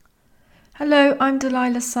Hello, I'm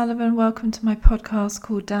Delilah Sullivan. Welcome to my podcast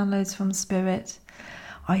called Downloads from Spirit.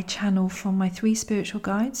 I channel from my three spiritual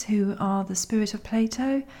guides who are the Spirit of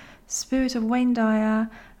Plato, Spirit of Wayne Dyer,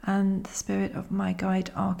 and the Spirit of my guide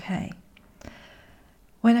RK.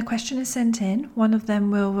 When a question is sent in, one of them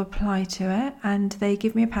will reply to it and they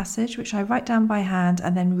give me a passage which I write down by hand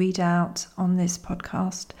and then read out on this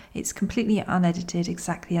podcast. It's completely unedited,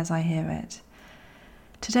 exactly as I hear it.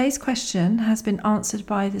 Today's question has been answered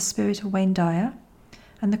by the Spirit of Wayne Dyer,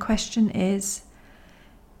 and the question is,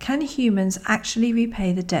 can humans actually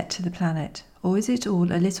repay the debt to the planet, or is it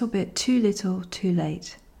all a little bit too little, too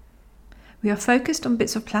late? We are focused on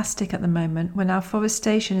bits of plastic at the moment when our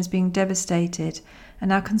forestation is being devastated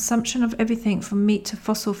and our consumption of everything from meat to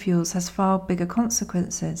fossil fuels has far bigger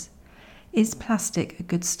consequences. Is plastic a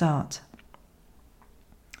good start?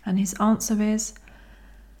 And his answer is,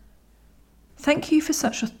 thank you for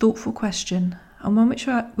such a thoughtful question, and one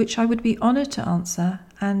which I would be honoured to answer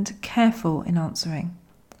and careful in answering.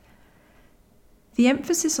 The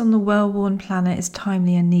emphasis on the well-worn planet is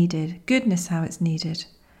timely and needed. Goodness, how it's needed.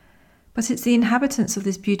 But it's the inhabitants of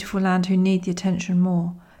this beautiful land who need the attention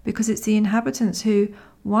more, because it's the inhabitants who,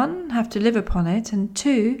 one, have to live upon it, and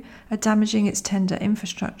two, are damaging its tender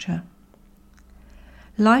infrastructure.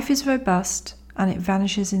 Life is robust, and it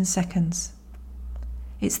vanishes in seconds.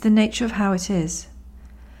 It's the nature of how it is.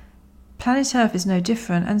 Planet Earth is no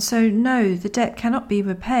different, and so no, the debt cannot be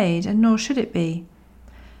repaid, and nor should it be.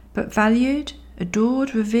 But valued,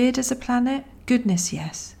 adored, revered as a planet? Goodness,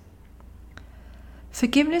 yes.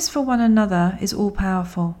 Forgiveness for one another is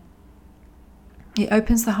all-powerful. It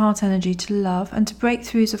opens the heart energy to love and to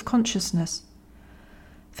breakthroughs of consciousness.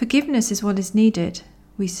 Forgiveness is what is needed,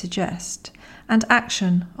 we suggest, and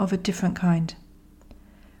action of a different kind.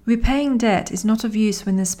 Repaying debt is not of use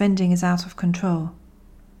when the spending is out of control.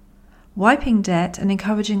 Wiping debt and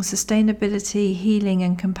encouraging sustainability, healing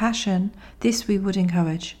and compassion, this we would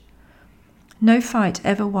encourage. No fight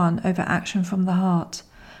ever won over action from the heart,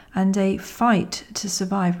 and a fight to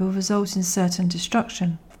survive will result in certain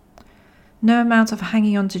destruction. No amount of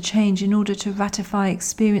hanging on to change in order to ratify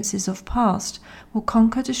experiences of past will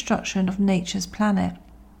conquer destruction of nature's planet.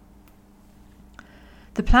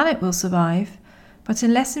 The planet will survive, but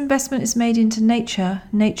unless investment is made into nature,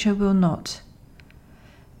 nature will not.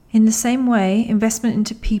 In the same way, investment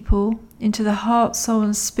into people, into the heart, soul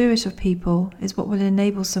and spirit of people is what will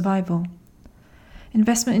enable survival.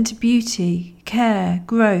 Investment into beauty, care,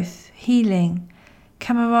 growth, healing,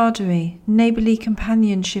 camaraderie, neighbourly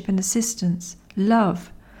companionship and assistance,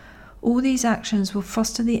 love. All these actions will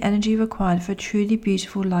foster the energy required for a truly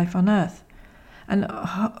beautiful life on Earth. And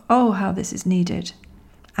oh, how this is needed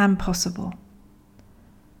and possible.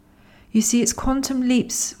 You see, it's quantum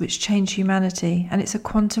leaps which change humanity, and it's a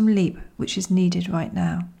quantum leap which is needed right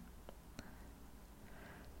now.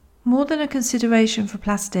 More than a consideration for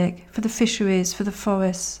plastic, for the fisheries, for the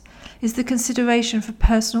forests, is the consideration for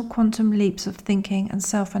personal quantum leaps of thinking and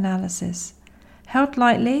self-analysis. Held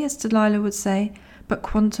lightly, as Delilah would say, but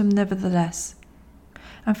quantum nevertheless.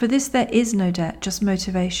 And for this there is no debt, just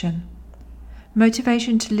motivation.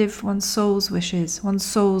 Motivation to live one's soul's wishes, one's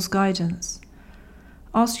soul's guidance.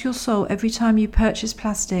 Ask your soul every time you purchase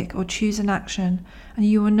plastic or choose an action, and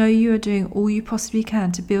you will know you are doing all you possibly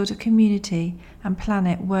can to build a community and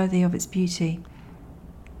planet worthy of its beauty.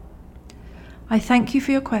 I thank you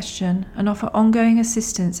for your question and offer ongoing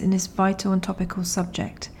assistance in this vital and topical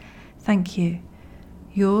subject. Thank you.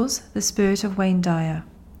 Yours, the Spirit of Wayne Dyer.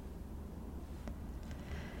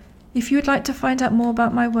 If you would like to find out more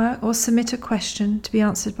about my work or submit a question to be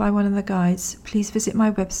answered by one of the guides, please visit my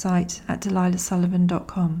website at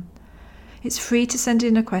delilahsullivan.com. It's free to send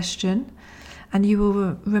in a question and you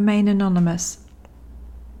will remain anonymous.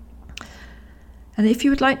 And if you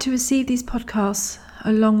would like to receive these podcasts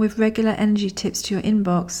along with regular energy tips to your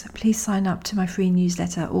inbox, please sign up to my free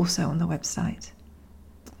newsletter also on the website.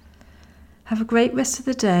 Have a great rest of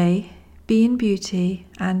the day, be in beauty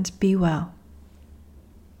and be well.